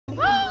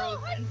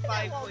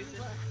5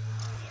 poison.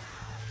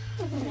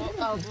 What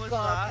Oh was god,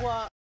 that?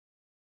 what?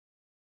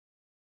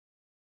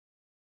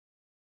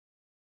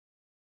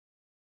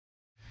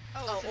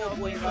 Oh, it's an oh, orb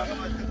boy, weaver. look.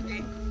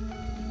 Okay.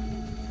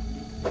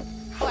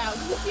 Wow,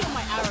 you see all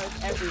my arrows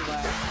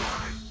everywhere.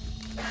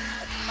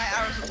 My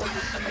arrows are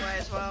probably somewhere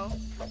as well.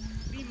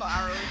 We need more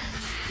arrows.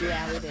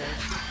 Yeah, we do.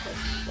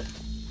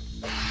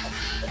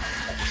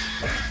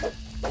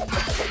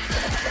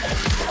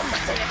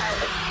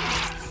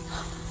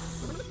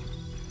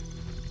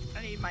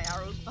 I need my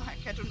arrows back.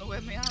 I don't know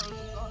where my arrows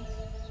have gone.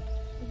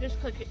 I'm just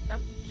collecting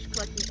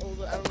all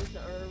the arrows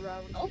that are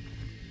around.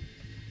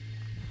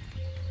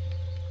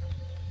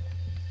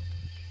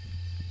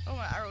 Oh,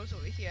 my arrows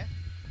over here.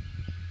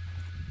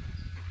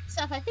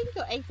 Seth, I think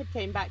your aphid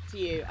came back to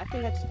you. I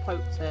think I just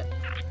poked it.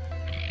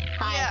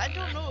 Hi. Yeah, I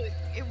don't know.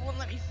 It won't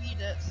let me feed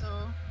it, so.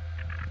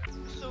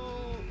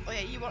 Oh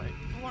yeah, you want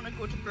to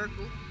go to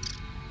BURG.L?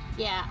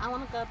 Yeah, I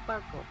want to go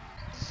BURG.L.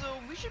 So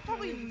we should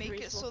probably make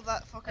it so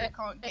that fucker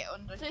can't get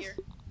under here.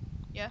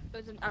 Yeah.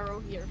 There's an arrow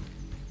here.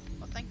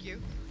 Well, thank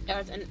you.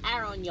 There's an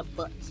arrow in your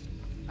butt.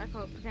 I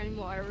can't pick any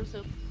more arrows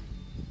up.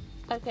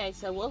 Okay,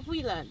 so what have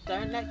we learned?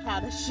 Don't let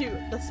Kata shoot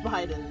the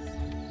spiders.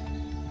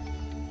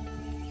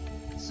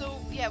 So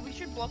yeah, we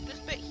should block this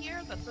bit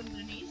here that's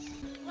underneath.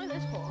 What is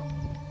this for?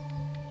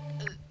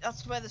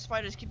 That's where the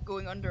spiders keep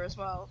going under as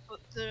well.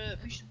 But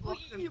we should block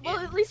them Well,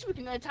 in. at least we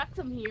can attack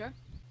them here.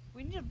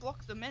 We need to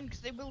block them in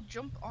because they will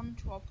jump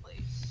onto our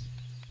place.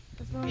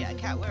 Yeah,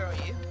 Cat, where are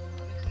you?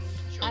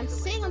 I'm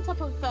sitting on top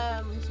of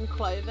some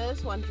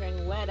clovers,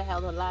 wondering where the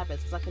hell the lab is,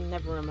 because I can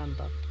never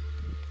remember.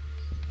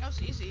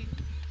 That's easy.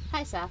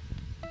 Hi, Saf.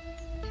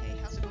 Hey,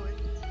 how's it going?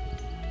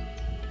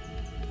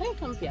 Very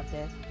comfy up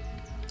here.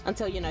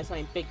 Until, you know,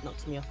 something big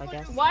knocks me off, I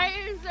guess. Why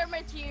is there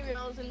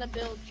materials in the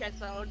build chest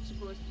that aren't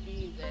supposed to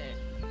be there?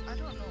 I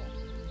don't know.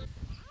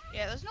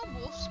 Yeah, there's no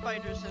wolf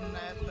spiders in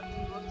there, but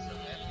it looks of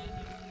it.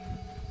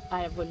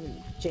 I wouldn't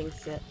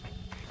jinx it.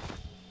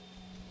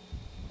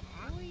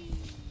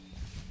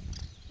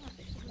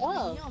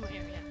 Oh!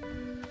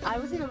 I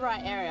was in the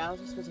right area, I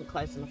just wasn't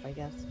close enough, I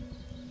guess.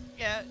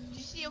 Yeah, do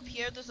you see up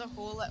here there's a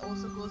hole that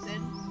also goes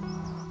in?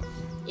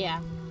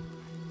 Yeah.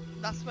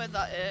 That's where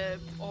that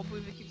orb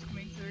weaver keeps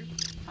coming through.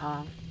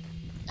 I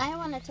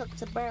want to talk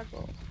to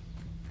BURG.L.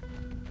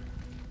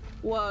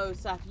 Whoa,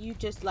 Saf, you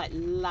just like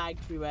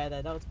lagged through there.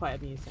 That was quite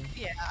amusing.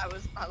 Yeah,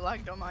 I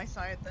lagged on my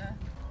side there.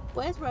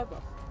 Where's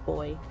Robot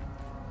Boy?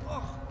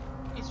 Oh,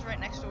 he's right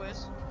next to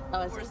us.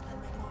 Oh, is Worse than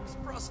my mom's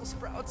Brussels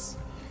sprouts.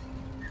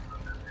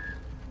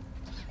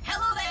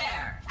 Hello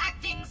there!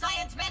 Acting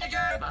Science Manager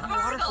Water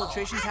BURG.L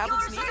filtration at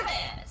tablets your needed.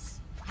 service!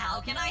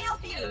 How can I help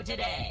you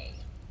today?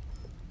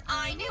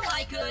 I knew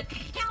I could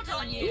count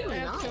on you! Ooh,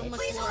 nice.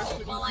 Please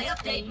hold while I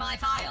update my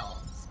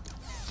files.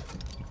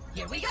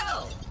 Here we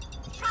go!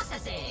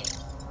 Processing!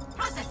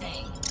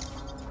 Processing!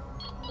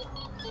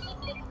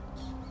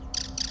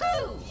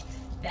 Whew!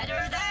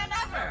 Better than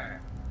ever!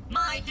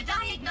 My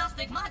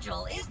diagnostic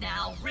module is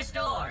now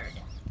restored.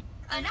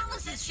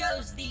 Analysis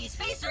shows the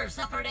spacer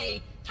suffered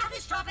a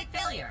catastrophic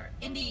failure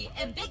in the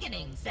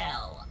embiggening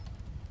cell.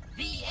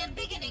 The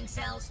embiggening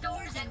cell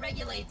stores and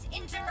regulates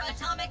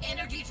interatomic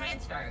energy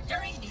transfer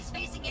during the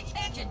spacing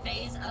expansion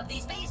phase of the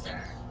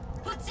spacer.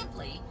 Put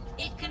simply,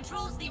 it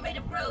controls the rate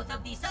of growth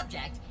of the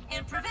subject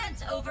and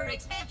prevents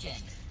overexpansion,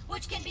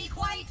 which can be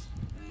quite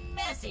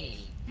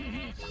messy.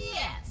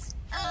 Yes.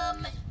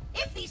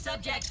 If the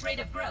subject's rate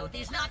of growth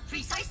is not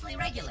precisely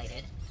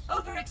regulated,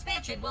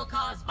 overexpansion will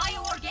cause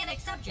bioorganic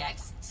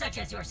subjects, such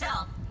as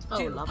yourself,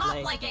 to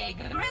pop like a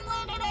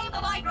gremlin in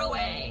a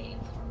microwave.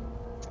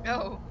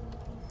 Oh.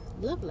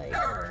 Lovely.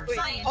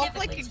 Wait, off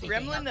like a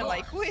gremlin in a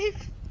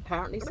microwave?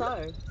 Apparently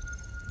so.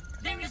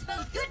 There is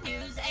both good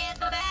news and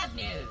the bad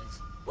news.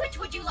 Which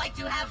would you like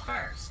to have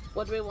first?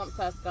 What do we want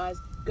first, guys?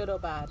 Good or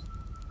bad?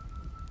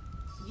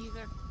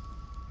 Either.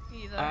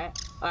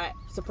 Alright.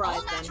 Surprise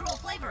All then. natural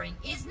flavoring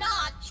is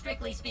not,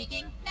 strictly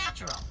speaking,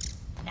 natural.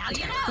 Now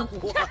you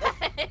know.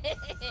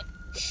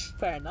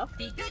 Fair enough.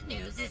 The good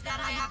news is that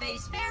I have a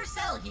spare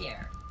cell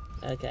here.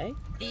 Okay.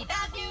 The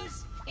bad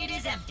news, it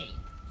is empty.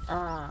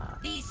 Ah.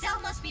 The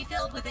cell must be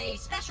filled with a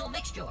special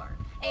mixture,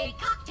 a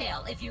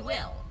cocktail, if you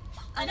will.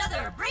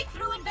 Another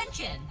breakthrough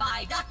invention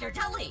by Dr.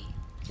 Tully.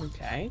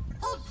 Okay.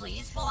 Hold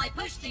please while I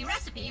push the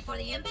recipe for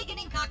the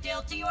embiggening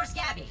cocktail to your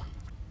scabby.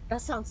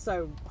 That sounds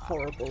so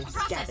horrible. Scabby.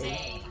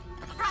 Processing.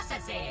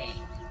 Processing.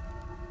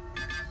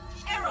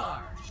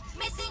 Error.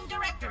 Missing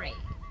directory.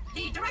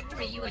 The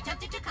directory you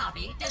attempted to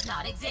copy does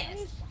not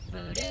exist.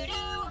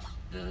 Boo-doo-doo.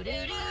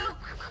 Boo-doo-doo.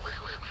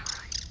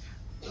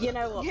 You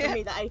know what? For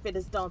me, the aphid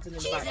is dancing in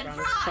the Cheese and background.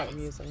 It's quite fries.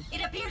 amusing.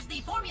 It appears the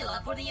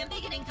formula for the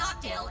embiggening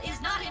cocktail is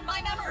not in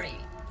my memory.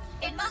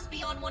 It must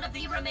be on one of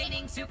the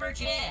remaining super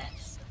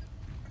chips.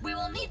 We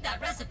will need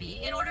that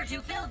recipe in order to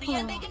fill the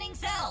embiggening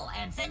cell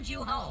and send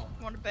you home.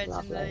 One of bed's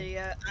in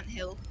the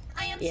anthill.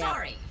 I am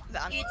sorry.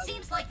 It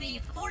seems like the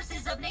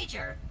forces of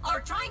nature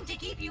are trying to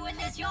keep you in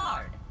this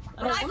yard.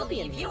 But I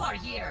believe you are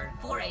here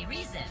for a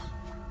reason.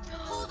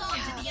 Hold on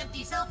to the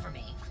empty cell for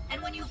me,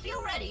 And when you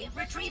feel ready,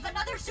 retrieve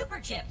another super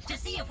chip to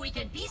see if we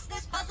can piece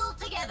this puzzle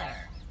together.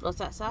 What's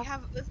that, We Sap?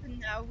 have oven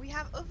now. We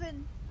have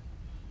oven.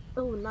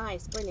 Oh,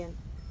 nice, brilliant.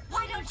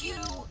 Why don't you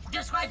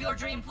describe your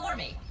dream for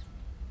me?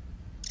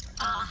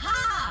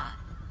 Aha!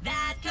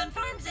 That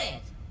confirms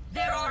it!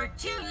 There are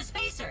 2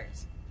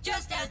 spacers,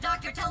 just as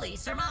Dr. Tully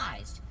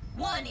surmised.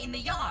 One in the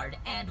yard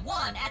and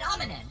one at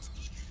Ominent.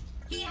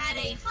 He had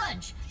a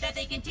hunch that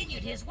they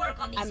continued his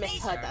work on the I spacer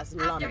misheard that's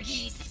after lunch.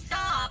 he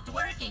stopped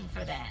working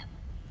for them.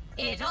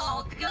 It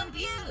all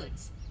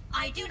computes.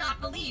 I do not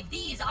believe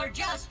these are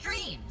just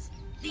dreams.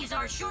 These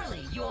are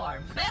surely your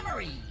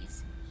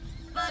memories.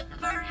 But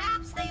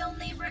perhaps they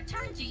only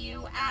return to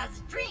you as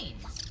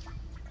dreams.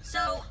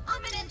 So,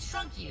 Ominent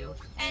shrunk you,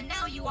 and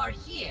now you are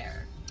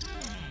here.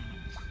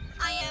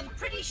 I am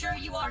pretty sure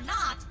you are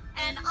not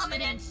an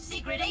Ominent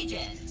secret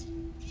agent.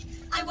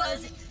 I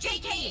was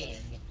JKing.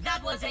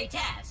 That was a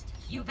test.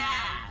 You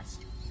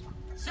passed.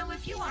 So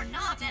if you are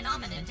not an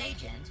Ominent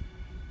agent,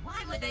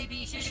 why would they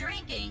be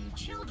shrinking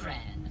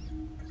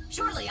children?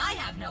 Surely I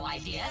have no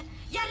idea.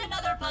 Yet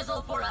another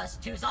puzzle for us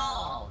to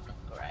solve.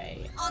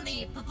 Great. On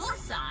the plus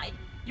side,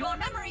 your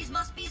memories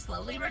must be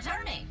slowly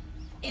returning.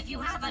 If you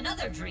have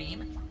another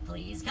dream,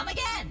 please come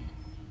again.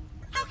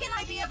 How can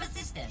I be of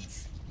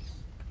assistance?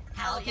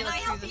 How can I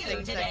help you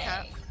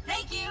today?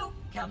 Thank you.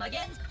 Come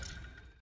again.